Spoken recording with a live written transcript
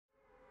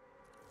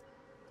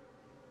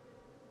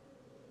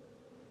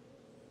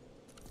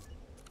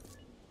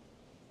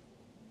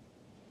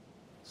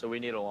So we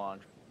need a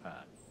launch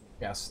pad.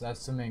 Yes,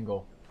 that's the main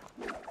goal.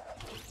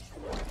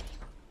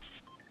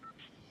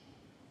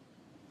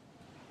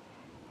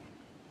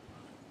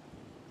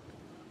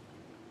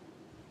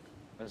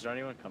 Is there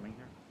anyone coming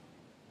here?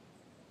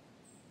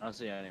 I don't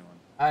see anyone.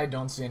 I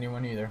don't see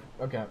anyone either.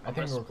 Okay, I I'm think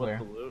gonna we're split clear.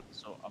 the loot,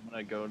 so I'm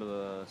gonna go to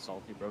the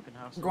Salty Broken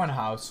House. We're going to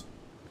house.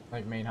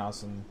 Like main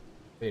house and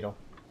fatal.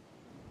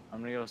 I'm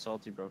gonna go to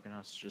Salty Broken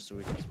House just so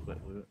we can split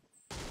loot.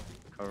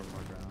 Cover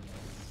more ground.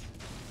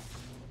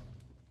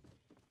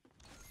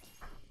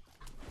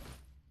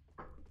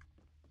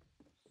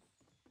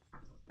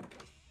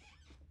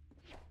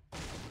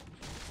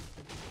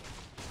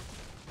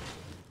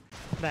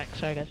 Back,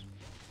 sorry guys.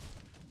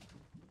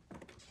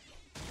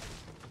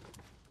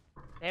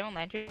 They haven't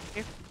landed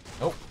here.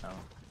 Nope. No.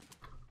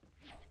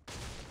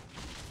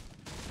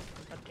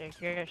 Up there,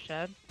 here,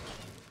 shed.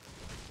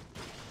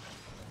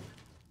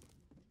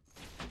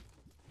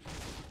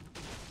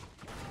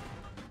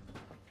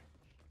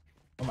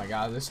 Oh my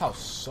god, this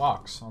house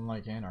sucks,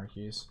 unlike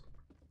Anarchy's.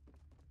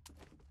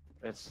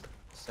 It's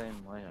the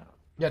same layout.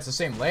 Yeah, it's the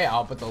same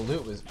layout, but the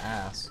loot was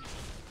ass.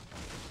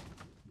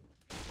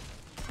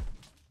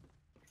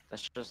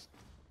 That's just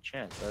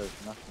chance. That has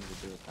nothing to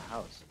do with the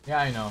house.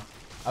 Yeah, I know.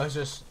 I was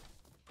just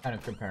kind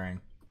of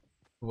comparing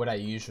what I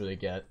usually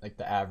get, like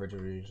the average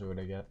of usually what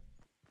I get.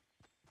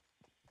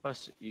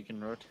 Plus, you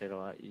can rotate a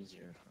lot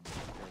easier from the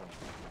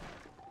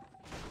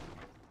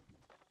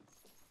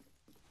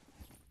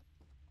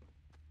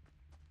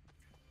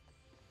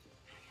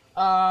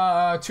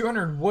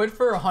 200 wood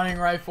for a hunting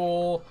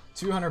rifle,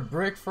 200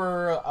 brick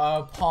for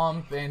a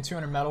pump, and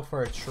 200 metal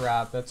for a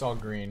trap. That's all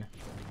green.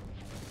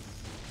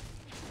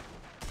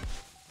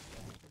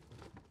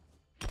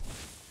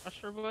 What's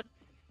for wood?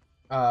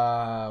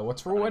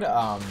 What's for wood?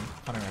 Hunting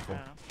rifle.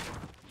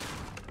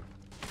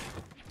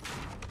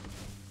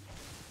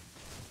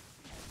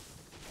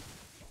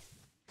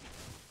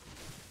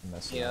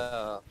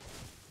 Yeah.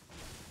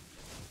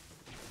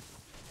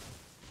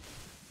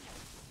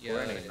 Yeah,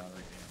 We're in yeah, another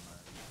game.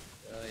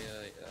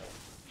 yeah.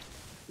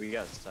 We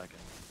got second.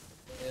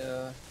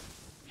 Yeah.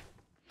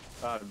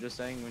 I'm just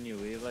saying, when you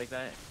leave like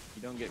that,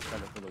 you don't get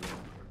credit for the win.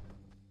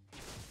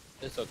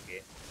 It's okay.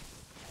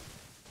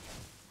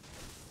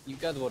 You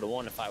guys would have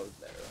won if I was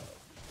there.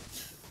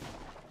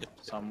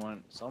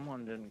 Someone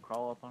didn't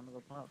crawl up onto the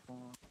platform.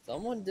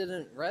 Someone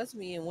didn't res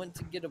me and went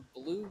to get a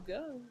blue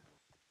gun.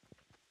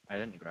 I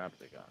didn't grab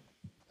the gun.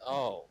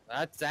 Oh,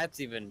 that's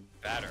even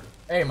better.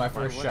 Hey, my Why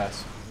first would I?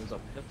 chest. It was a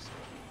pistol.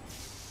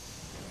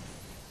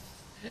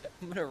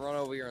 I'm gonna run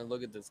over here and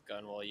look at this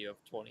gun while you have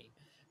 20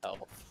 health.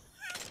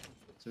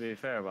 To be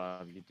fair,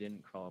 Bob, you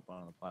didn't crawl up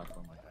onto the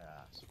platform like I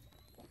asked.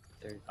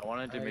 I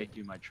wanted to make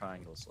you my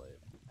triangle slave.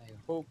 I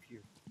hope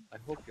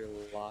your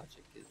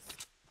logic is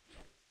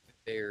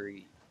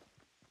very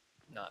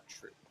not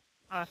true.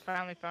 Oh, I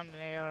finally found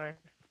an AR.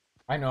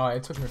 I know,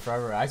 it took me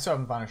forever. I still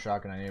haven't found a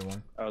shotgun. I need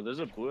one. Oh, there's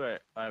a blue a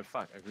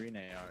green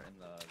AR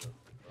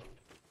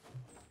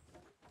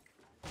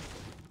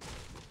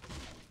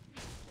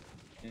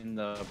in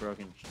the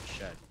broken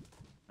shed.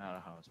 Not a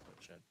house, but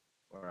shed.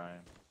 Where I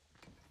am.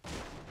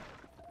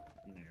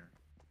 Near.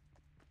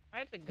 I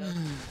had to go.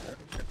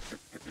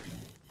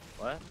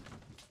 What?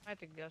 I had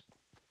to go.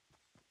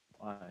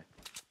 Why?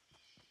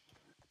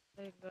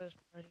 I had to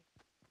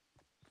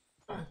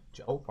go.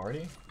 Joe,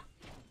 party?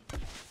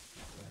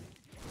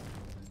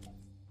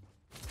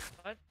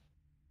 What?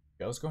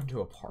 Joe's going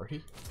to a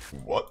party?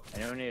 What?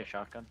 Anyone need a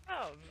shotgun?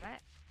 Oh,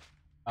 Matt.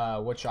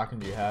 What shotgun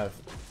do you have?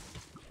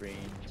 Green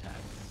tag.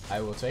 I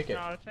will take it.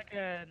 No, it's like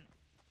a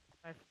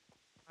my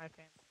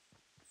family.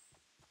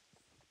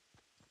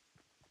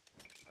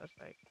 That's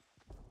like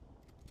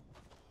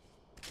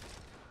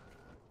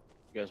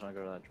You guys want to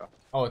go to that drop?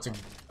 Oh, it's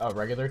a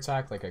regular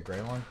attack, like a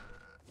gray one?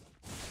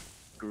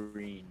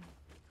 Green.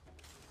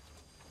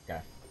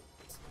 Okay.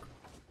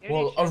 you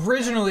Well, need shotgun.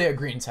 originally a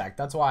green tech.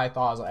 That's why I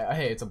thought, I was like,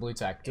 hey, it's a blue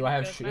tech. Do I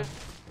have shield?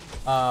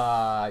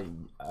 I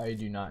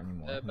do not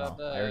anymore. No,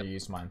 I already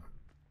used mine.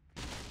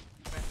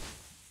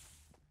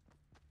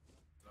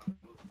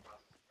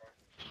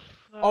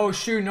 Oh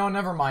shoot, no,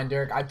 never mind,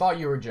 Derek. I thought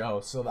you were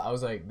Joe, so I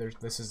was like,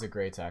 this is the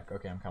gray tech.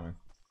 Okay, I'm coming.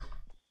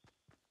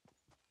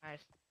 Nice.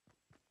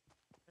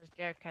 This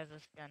Derek has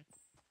this gun.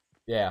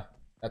 Yeah,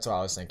 that's what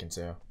I was thinking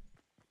too.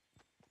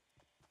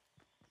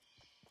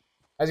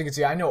 As you can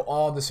see, I know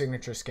all the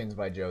signature skins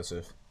by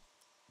Joseph.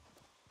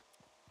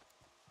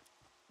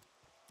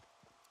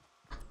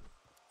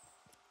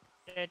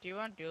 Yeah, do you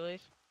want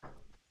dualies?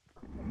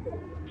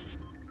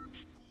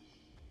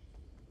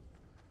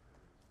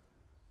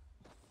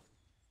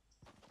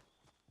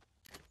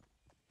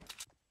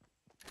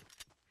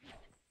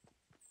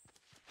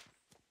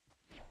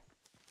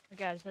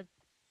 Guys,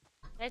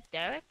 that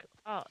Derek?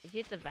 Oh, is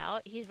he the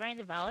Val? He's wearing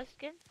the Valor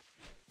skin?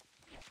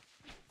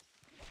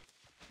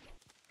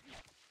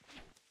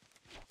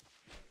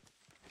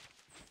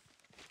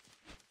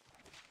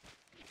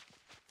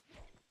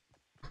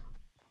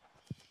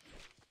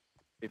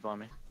 People on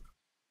me.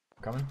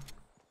 Coming.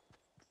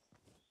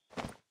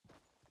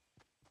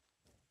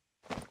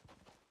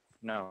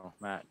 No,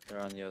 Matt, they're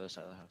on the other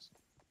side of the house.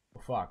 Oh,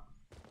 fuck.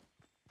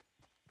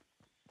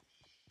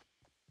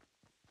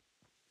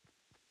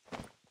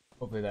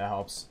 Hopefully that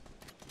helps.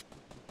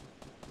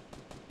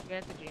 You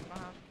at the Gmail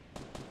house?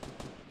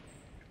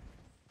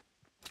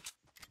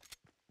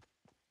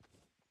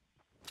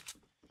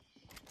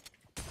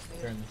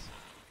 They're in this.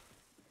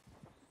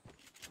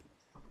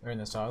 They're in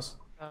this house.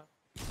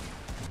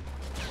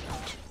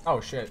 Oh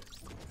shit.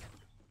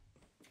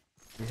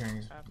 You're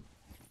hearing.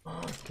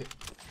 Okay.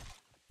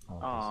 Oh,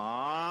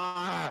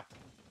 Aww.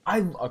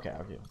 okay.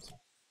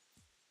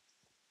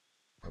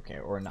 Okay,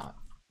 or not.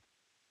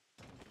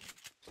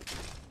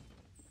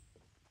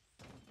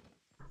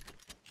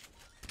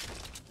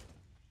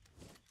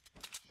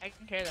 I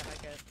can carry that,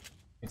 I guess.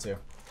 Me too.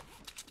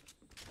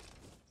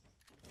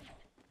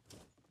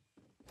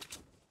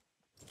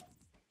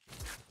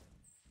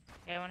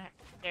 Yeah, I want to.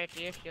 Derek, do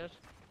you have shields?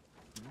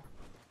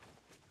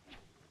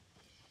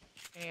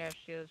 Can you have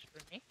shields for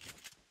me?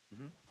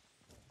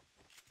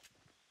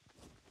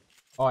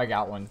 Oh, I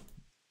got one.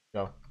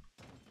 Go.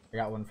 I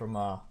got one from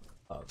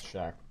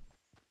Shack.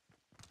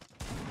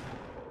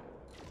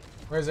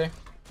 Where is he?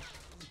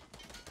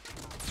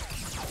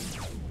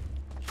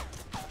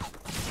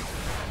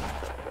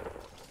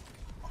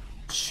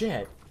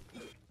 Shit.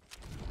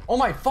 Oh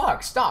my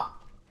fuck, stop.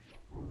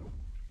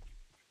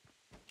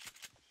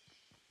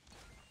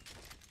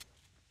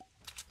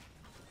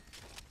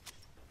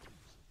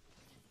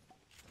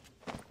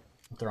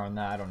 I'm throwing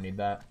that, I don't need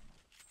that.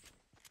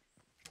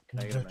 Can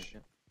I get a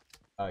medkit?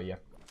 Yeah.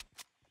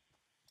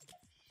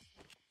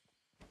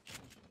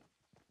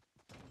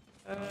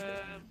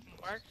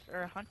 Marks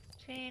or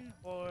hunting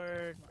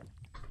or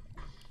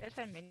you guys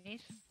have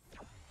minis?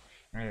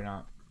 I do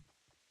not.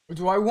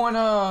 Do I want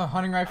a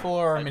hunting rifle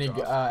or a I mini?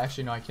 dropped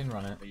Actually, no, I can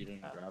run it. But you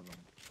didn't grab them.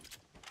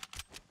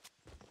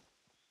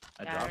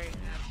 I Yeah, dropped already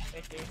them. have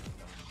 50.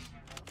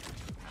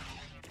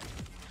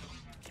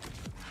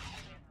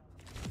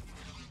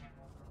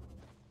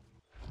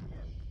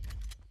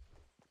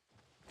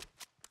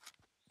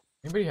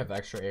 Anybody have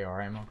extra AR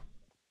ammo?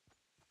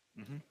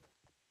 Yeah.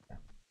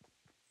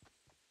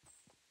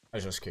 I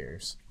was just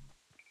curious.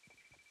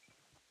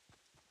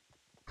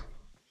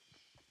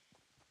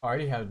 I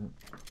already had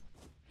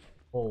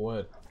full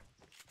wood.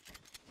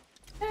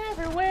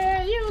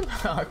 Everywhere you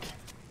look.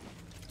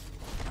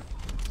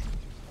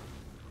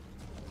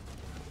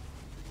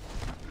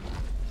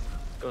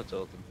 Go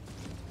tilt them.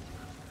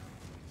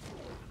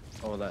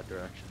 Oh, that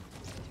direction.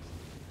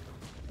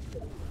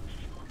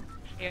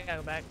 You gotta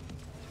go back.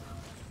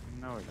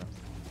 No, we don't.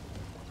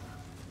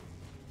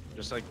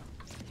 Just like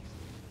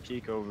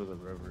peek over the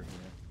river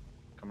here.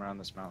 Come around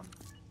this mountain.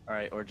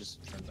 Alright, or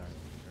just turn there.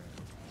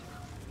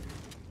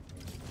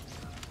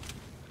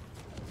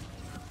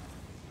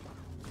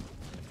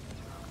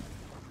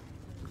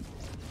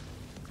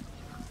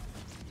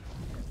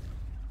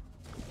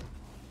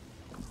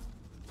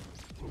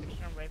 Just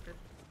gonna wait for.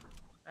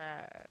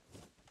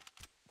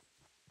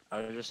 I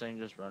was just saying,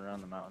 just run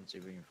around the mountain, see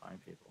if we can find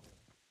people.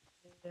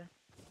 Yeah.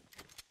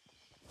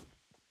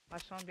 I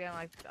just wanna be on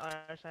like the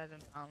other side of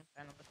the mountain,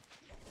 kind of.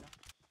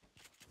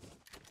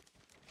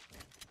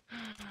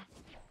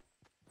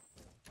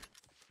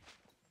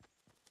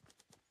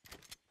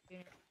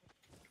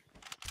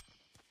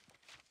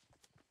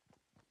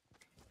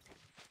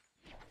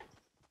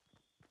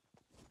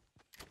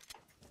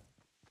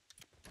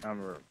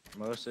 Remember,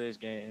 most of these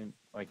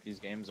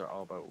games are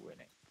all about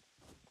winning.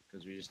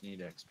 Because we just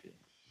need XP.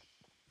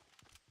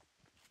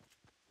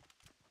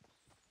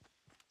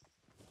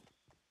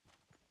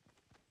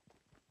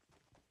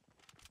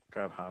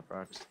 Grab hot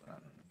rocks, then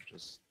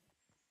just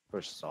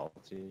push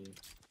salty.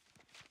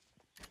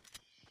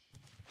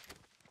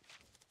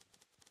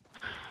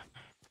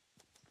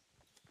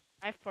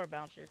 I have 4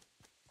 bouncers.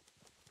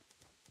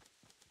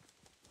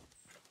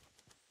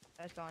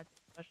 That's the only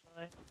special.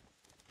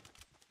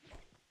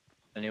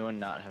 Anyone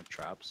not have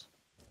traps?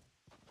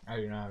 I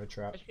do not have a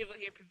trap. There's people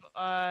here.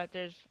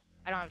 There's.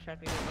 I don't have trap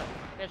either, but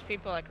there's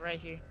people like right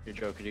here. Here,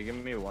 Joe, could you give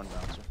me 1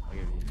 bouncer? I'll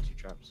give you 2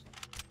 traps.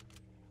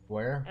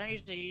 Where? I don't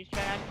usually use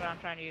traps, but I'm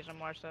trying to use them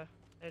more, so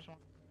there's one.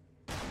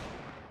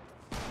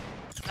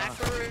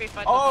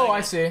 Oh,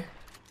 I see.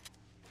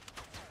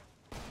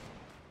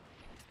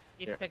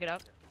 You can pick it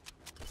up.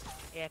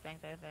 Yeah,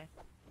 thanks.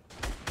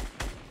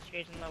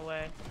 Straight in the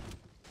way.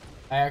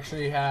 I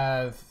actually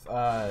have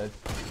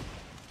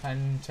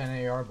 10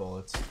 AR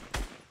bullets.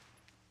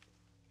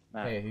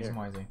 Matt, Hey, he's here.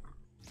 noisy.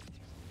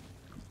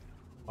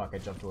 Fuck, I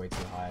jumped way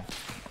too high.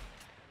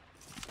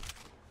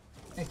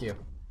 Thank you.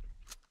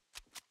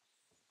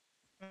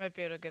 I might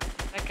be able to get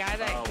that guy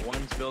that.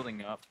 One's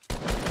building up.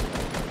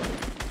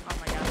 Oh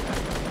my god.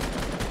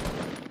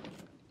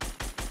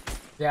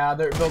 Yeah,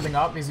 they're building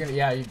up. He's gonna.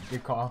 Yeah,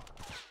 good call.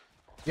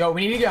 Yo,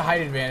 we need to get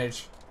height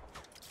advantage.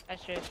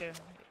 That's true too.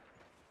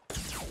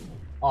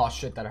 Oh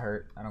shit, that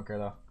hurt. I don't care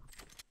though.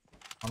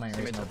 I'm not Give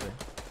me raising the- up.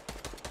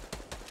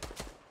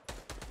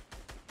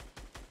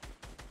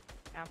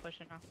 Yeah, I'm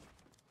pushing now.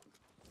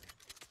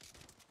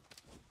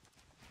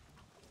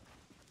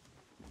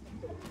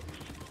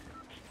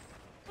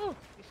 Ooh,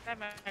 these At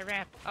my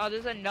ramp. Oh,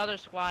 there's another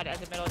squad at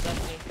the middle of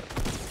Dusty.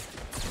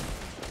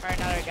 Or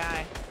another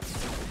guy.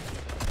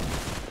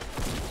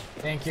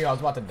 Thank you. I was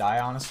about to die,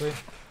 honestly.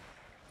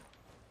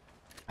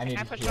 I need Can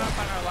I to push heal. off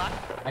on our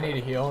left? I need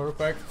to heal real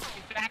quick.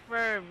 He's back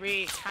where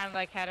we kind of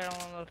like had our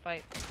own little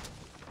fight.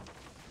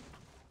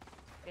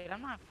 Dude,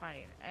 I'm not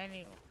fighting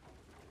anyone.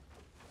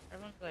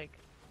 Everyone's like,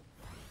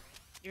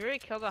 you already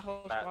killed the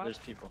whole Matt, squad? there's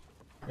people.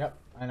 Yep,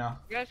 I know.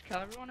 You guys kill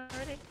everyone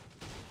already?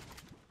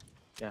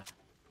 Yeah.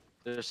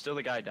 There's still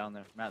a guy down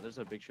there. Matt, there's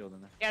a big shield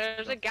in there. Yeah,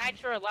 there's a guy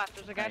to our left.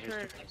 There's a guy Alright, to our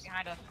here's like,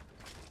 behind us.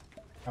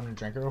 I'm gonna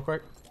drink it real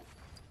quick.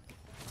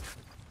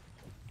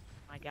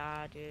 My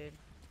god, dude.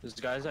 There's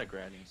guys at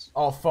Granny's.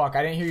 Oh fuck!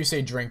 I didn't hear you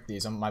say drink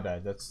these. My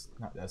bad. That's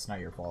not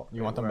your fault.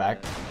 You want them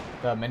back?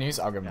 The minis?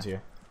 I'll give them to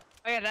you.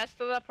 Oh yeah, that's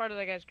still that part of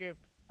the guy's group.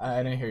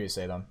 I didn't hear you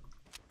say them.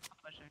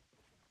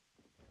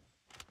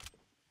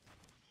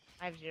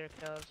 I have 0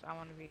 kills. I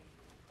want to be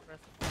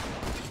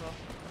responsible.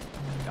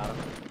 Got him.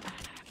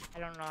 I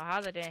don't know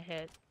how that didn't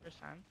hit first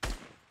time.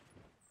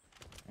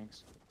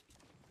 Thanks.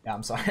 Yeah,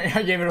 I'm sorry.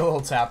 I gave it a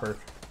little tapper.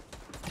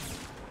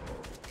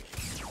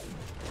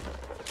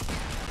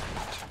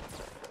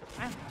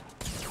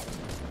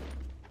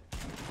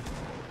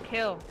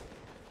 Kill.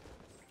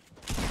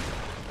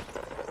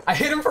 I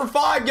hit him for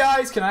 5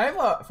 guys. Can I have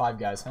a 5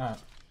 guys? Huh?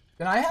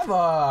 Can I have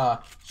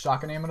a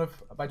shotgun ammo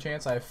by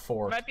chance? I have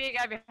 4. Might be a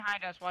guy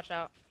behind us. Watch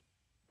out.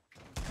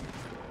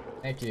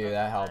 Thank you.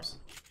 That helps.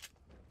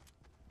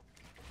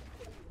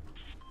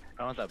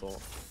 I want that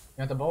bolt.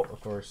 You want the bolt?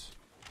 Of course.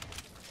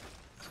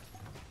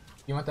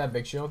 You want that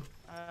big shield?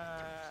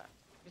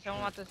 Does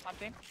someone want this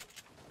something?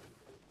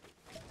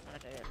 I'll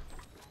take it.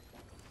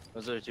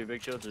 Was there 2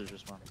 big shields or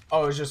just 1?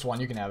 Oh, it's just 1.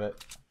 You can have it.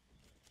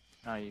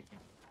 No, you can.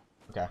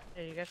 Okay.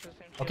 Yeah, you guys are the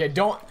same Okay. shield.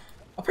 Don't.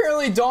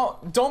 Apparently,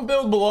 don't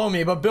build below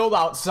me, but build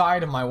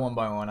outside of my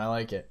 1x1. I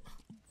like it.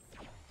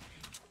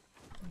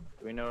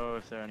 Do we know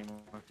if there are any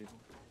more people?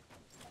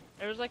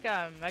 There was like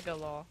a mega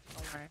law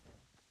somewhere.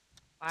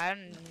 I have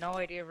no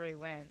idea where he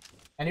went.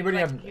 Anybody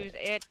Like, have? he was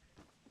it.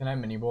 Can I have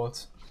mini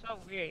bullets? So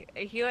weird.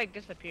 He like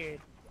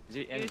disappeared. Is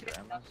he He in was in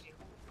grandma's? Dusty.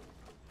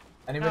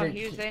 Anybody? No,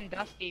 he was in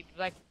Dusty,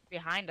 like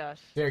behind us.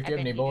 Derek, do you have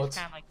and any then he bullets?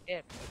 just kind of like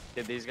dipped.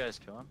 Did these guys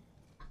kill him?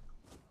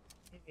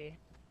 Maybe.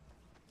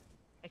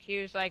 Like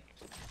he was like,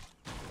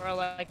 or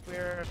like we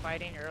were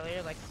fighting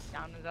earlier, like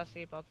down in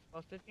Dusty, both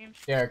the teams.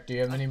 Derek, do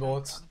you have mini Us and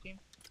bullets? one team.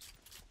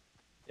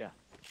 Yeah.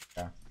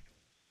 Yeah.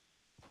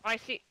 Oh, I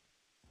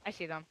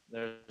see them.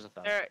 There's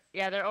 1,000.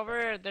 They're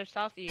over. They're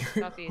southeast.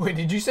 Wait,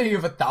 did you say you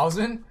have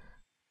 1,000?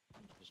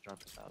 Just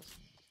dropped 1,000.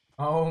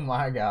 Oh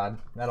my god,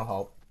 that'll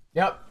help.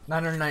 Yep,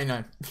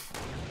 999.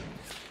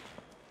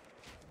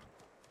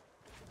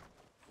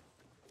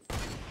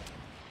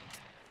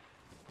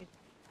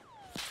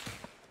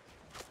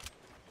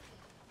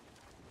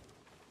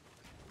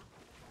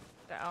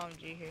 The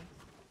LMG here.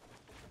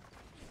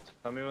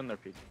 Tell me when they're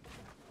peeking.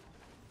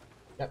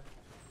 Yep.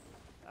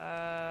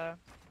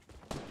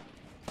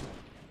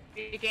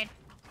 Peeking.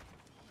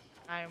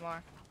 Not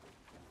anymore.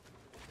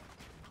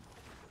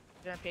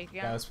 Is there a peek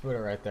again? Yeah, let's put it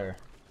right there.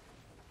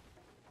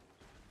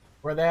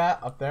 Where they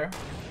at? Up there?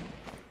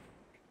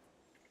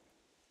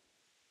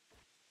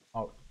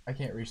 Oh, I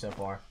can't reach that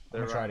far. I'm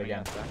They're gonna try it running again.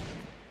 outside.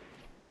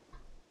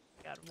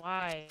 God,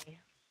 why?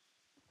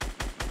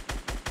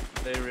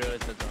 They realize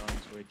that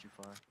zone's way too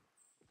far.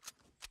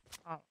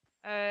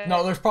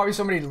 No, there's probably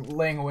somebody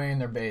laying away in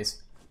their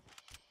base.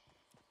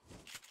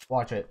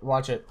 Watch it.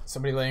 Watch it.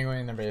 Somebody laying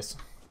away in their base.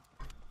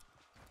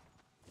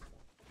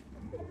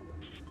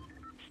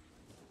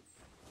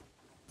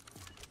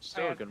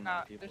 Still a good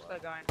amount of They're people.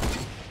 still going.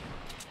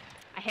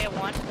 I hit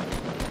one.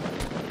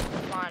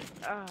 Come on.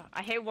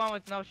 I hit one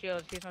with no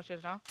shields. He has no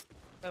shields now.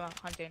 They're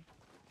hunting.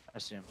 I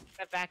see him.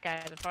 That back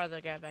guy, the farther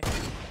guy back.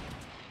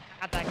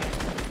 Not that guy.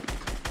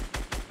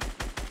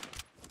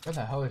 Where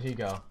the hell did he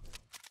go?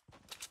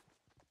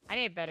 I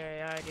need better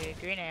AR, dude.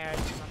 Green AR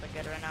is not that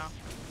good right now.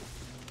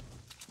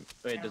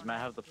 Wait, does Matt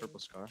have the purple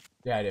scar?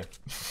 Yeah, I do.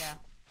 Yeah.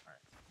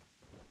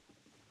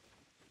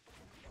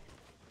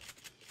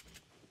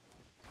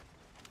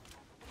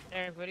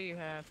 Eric, what do you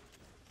have?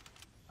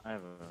 I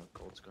have a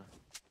gold scar.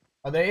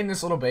 Are they in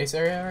this little base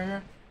area right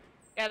here?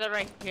 Yeah, they're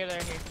right here.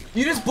 They're here.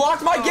 You just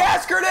blocked my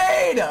gas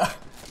grenade!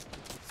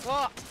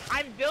 Well,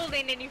 I'm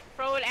building and you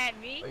throw it at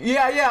me.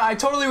 Yeah, I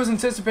totally was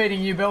anticipating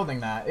you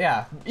building that.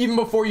 Yeah, even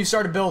before you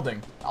started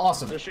building.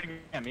 Awesome. They're shooting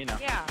at me now.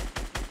 Yeah.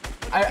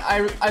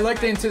 I like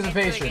the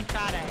anticipation.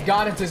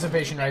 Got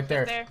anticipation right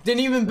there.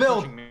 Didn't even They're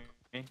build. pushing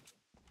me.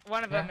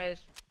 One of them is.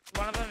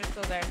 One of them is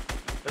still there.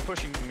 They're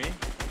pushing me.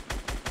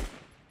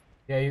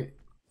 Yeah, you.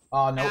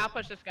 Oh, no. Yeah, I'll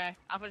push this guy.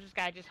 I'll push this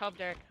guy. Just help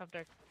Derek. Help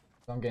Derek.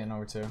 I'm getting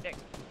over too. Derek.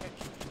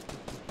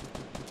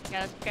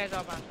 Yeah, this guy's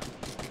all bound.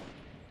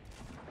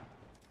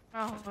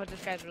 Oh,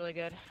 this guy's really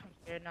good. I'm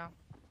scared now.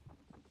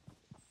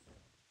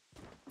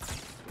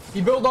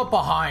 He built up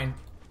behind.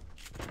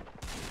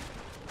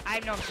 I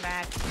have no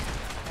match.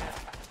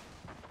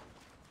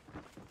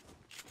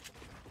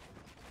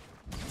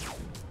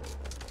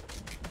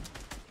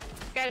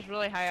 This guy's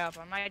really high up.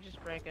 I might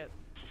just break it.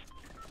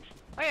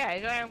 Oh yeah,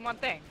 he's only one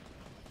thing.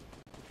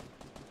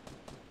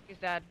 He's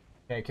dead.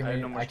 Okay, can I have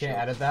we? no more I can't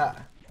shields. edit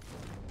that.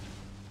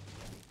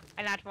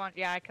 And that's one.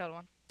 Yeah, I killed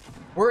one.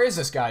 Where is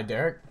this guy,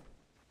 Derek?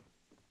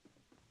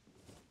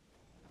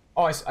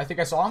 Oh, I think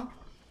I saw him.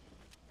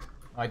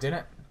 No, I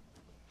didn't.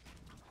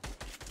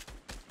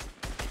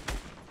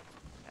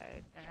 I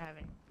didn't have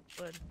any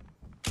wood.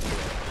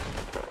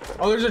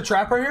 Oh, there's a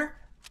trap right here.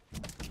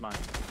 It's mine.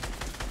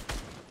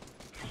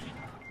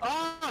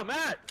 Oh,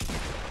 Matt!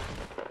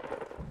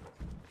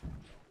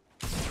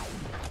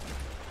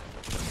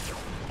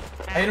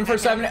 I hit him for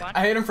 70.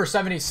 I hit him for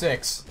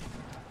 76.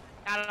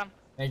 Got him.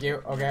 Thank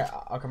you. Okay,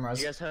 I'll come res.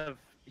 You guys have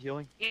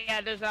healing?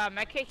 Yeah, there's a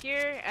med kit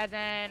here, and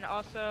then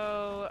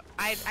also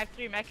I have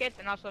 3 med kits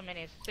and also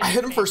minis. I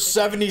hit him for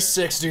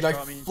 76, dude. I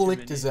Draw me 2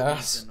 flicked his minis,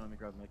 ass. and let me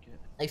grab my kit.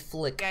 I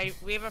flicked. Yeah,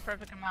 we have a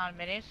perfect amount of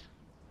minis.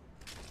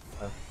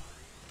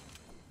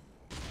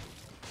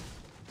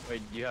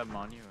 Wait, do you have them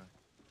on you?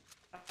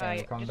 Or? Okay,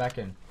 we're coming back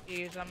in.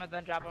 Use them and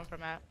then drop them for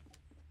Matt.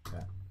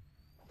 Okay.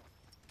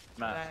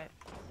 Matt.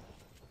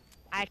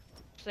 I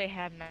actually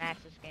have Matt's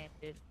this game,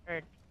 dude.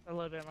 Or a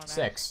little bit more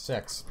Matt's.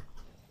 6.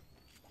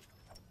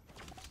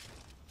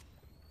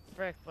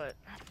 Frick, but...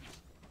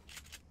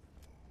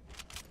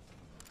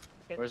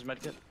 Where's the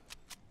medkit?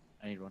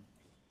 I need one.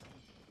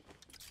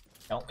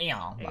 Oh,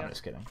 yeah. There you I'm go.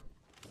 just kidding.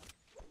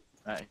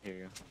 Alright, here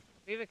you go.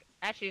 We have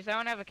actually, does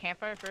anyone have a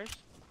campfire first?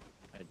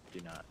 I do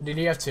not. Did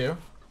you have 2?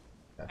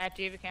 Matt,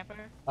 do you have a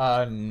campfire?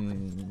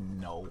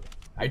 No.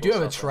 I do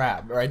have a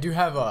trap, or I do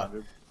have a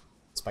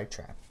spike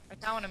trap. I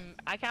kinda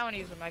wanna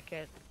use a med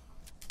kit.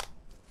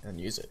 And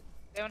use it.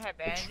 They don't have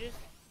bandages?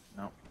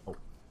 No. Oh.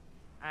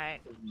 Alright,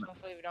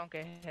 hopefully we don't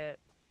get hit.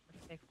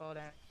 Take fall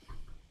down.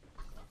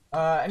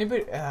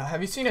 Anybody,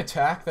 have you seen a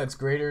tack that's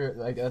greater,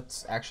 like,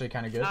 that's actually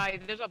kind of good?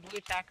 There's a blue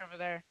tack over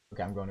there.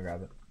 Okay, I'm going to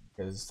grab it.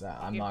 Because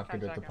I'm Give not 10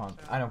 good with the seconds,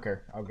 pump. so- I don't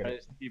care. I'll get Guys,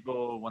 it.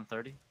 people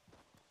 130?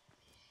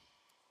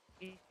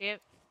 You see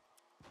it?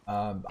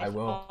 I It's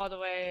will. all the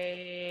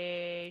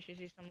way. You should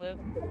see some loot.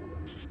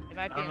 It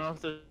might I be don't know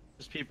if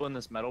there's people in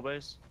this metal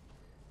base.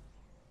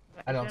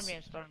 I don't It's gonna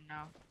s- be in storm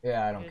now.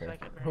 Yeah, I don't There's care.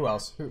 like a Who burn.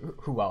 else?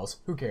 Who else?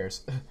 Who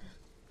cares?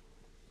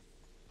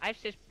 I have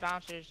 6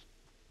 bouncers.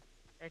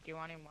 Eric, do you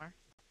want any more?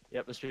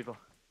 Yep, there's people.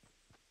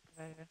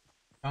 Okay.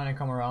 Trying to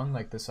come around,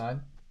 like, this side.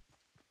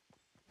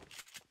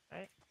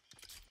 Right.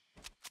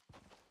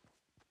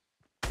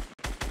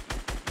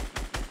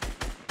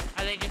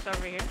 Are they just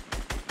over here?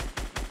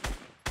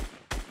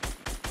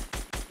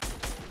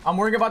 I'm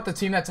worrying about the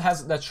team that's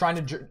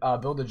trying to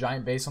build a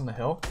giant base on the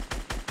hill.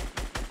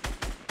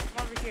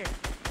 Come over here.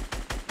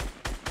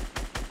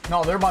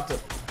 No, they're about to.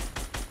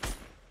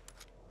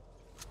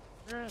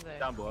 Where are they?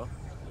 Down below.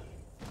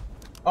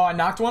 Oh, I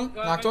knocked one.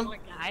 Go Knocked over one.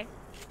 to the guy.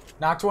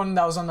 Knocked one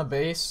that was on the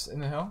base in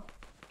the hill.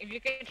 If you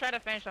can try to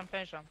finish them,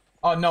 finish them.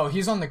 Oh no,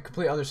 he's on the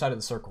complete other side of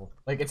the circle.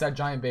 Like it's that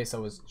giant base that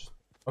was. Just...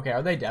 Okay,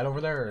 are they dead over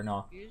there or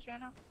no? Use right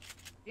now?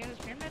 You in this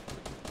pyramid?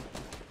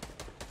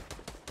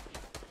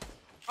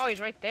 Oh, he's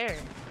right there.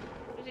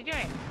 What's he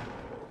doing?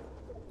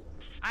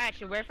 I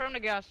actually wait for him to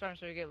get out of storm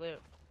so we get loot.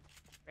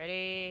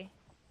 Ready?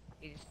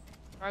 He's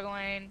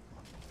struggling.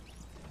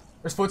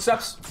 There's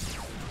footsteps.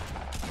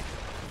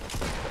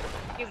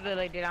 He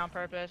literally did it on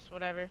purpose.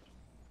 Whatever.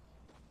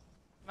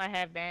 Might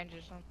have bands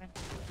or something.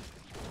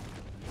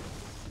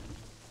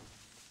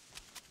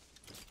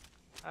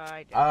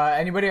 I did.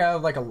 Anybody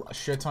have like a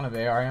shit ton of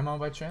AR ammo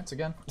by chance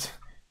again?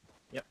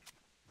 Yep.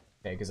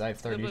 Okay, because I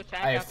have There's a 30. blue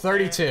tack I have up there,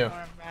 32. storm,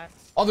 Matt.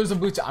 Oh, there's a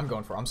blue tack. I'm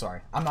going for it. I'm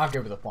sorry. I'm not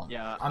good with a pump.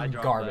 Yeah, I I'm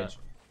dropped garbage.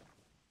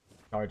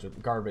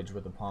 Garbage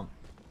with a pump.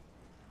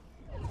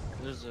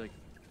 There's a...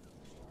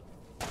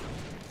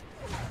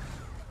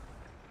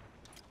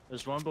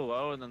 There's one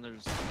below, and then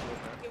there's...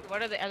 Dude,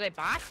 what are they? Are they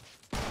bots?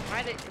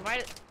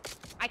 Why?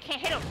 I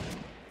can't hit them.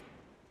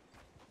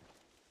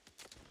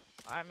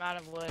 I'm out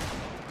of wood.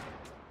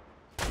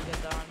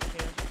 Get the on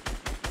too.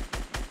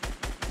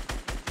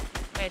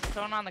 Wait, is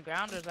someone on the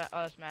ground or is that?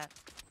 Oh, that's Matt.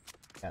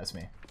 Yeah, that's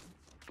me.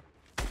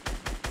 I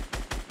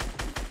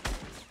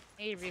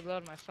need to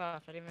reload my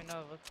stuff. I didn't even know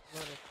it was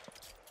loaded.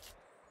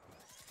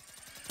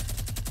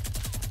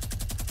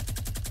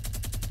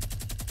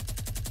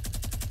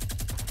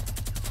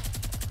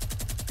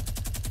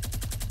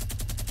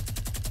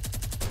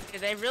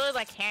 Dude, they really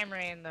like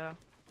hammering though.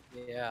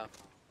 Yeah.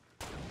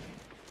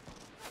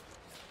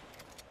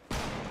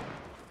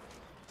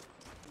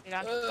 Dude,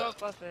 I'm so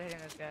close to hitting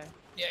this guy.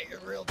 Yeah, you're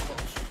real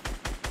close.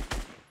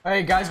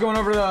 Hey, guys, going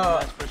over the.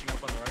 Guys pushing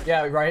up on the right.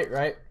 Yeah,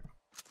 right.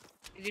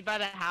 Is he by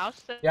the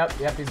house? Yep,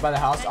 he's by the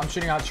house. I'm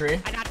shooting out a tree.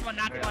 I knocked one,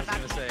 knocked Wait, I one, was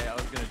gonna knocked one. say, I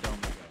was gonna dome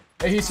the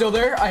guy. Hey, he's still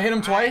there. I hit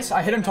him twice.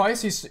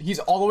 He's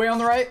all the way on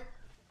the right.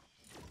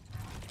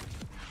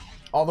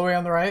 All the way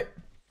on the right.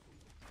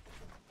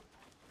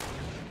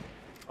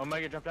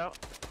 Omega dropped out.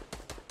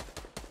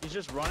 He's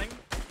just running.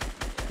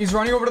 He's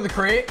running over to the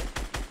crate.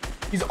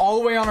 He's all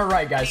the way on our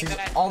right, guys. He's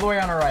all the way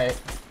on our right.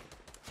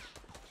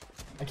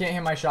 I can't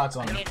hit my shots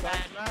on him.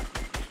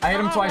 I hit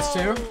him twice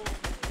too.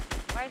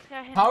 Why is this guy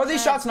hitting How are me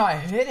these back? shots not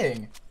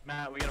hitting?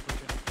 Matt, we gotta push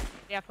him.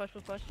 Yeah, push.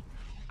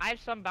 I have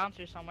some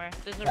bouncer somewhere.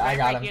 There's a Yeah, I red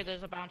got right him. here.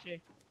 There's a bouncer.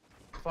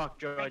 Fuck,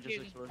 Joe, I Right just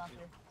here, exploded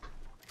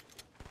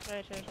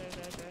there's a you. bouncer. Sorry.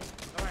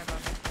 Don't worry about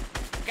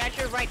it. Got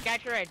your right.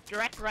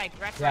 Direct right.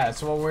 Yeah,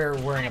 that's what we're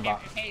worrying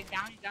about. Okay, he's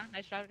down.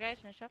 Nice job, guys.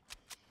 Nice job.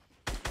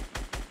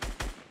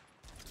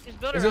 Just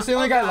build Is around. this the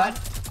only guy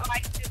left? Oh, I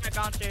just hit my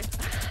bouncer.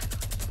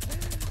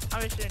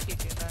 I was shouldn't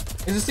teach you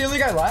that. Is this the only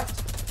guy left?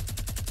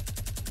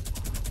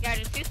 Yeah,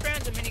 just keep spraying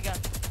with the minigun.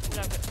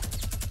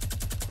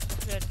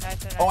 Good,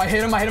 nice. Oh, I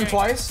hit him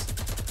twice.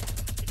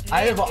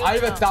 I have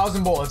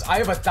 1,000 bullets. I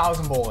have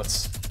 1,000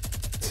 bullets.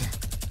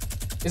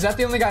 Is that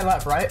the only guy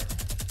left, right?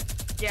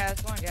 Yeah,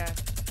 that's one guy.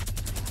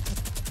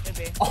 Could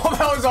be. Oh,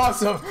 that was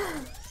awesome.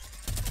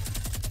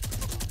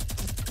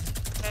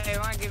 Hey, you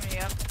wanna give me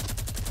up?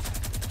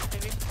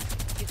 Maybe?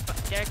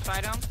 Derek,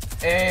 fight him.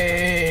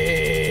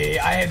 Hey,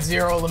 I had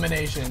 0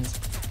 eliminations.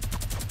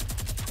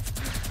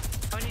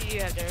 How many do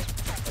you have, Derek?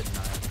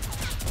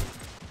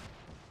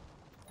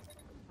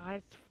 I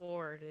had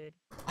 4, dude.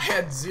 I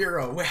had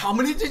 0. Wait, how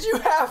many did you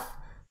have?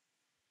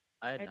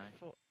 I had 9.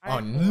 Oh,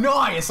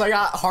 nice. I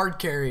got hard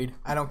carried.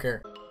 I don't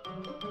care.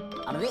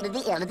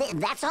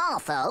 That's all,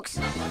 folks.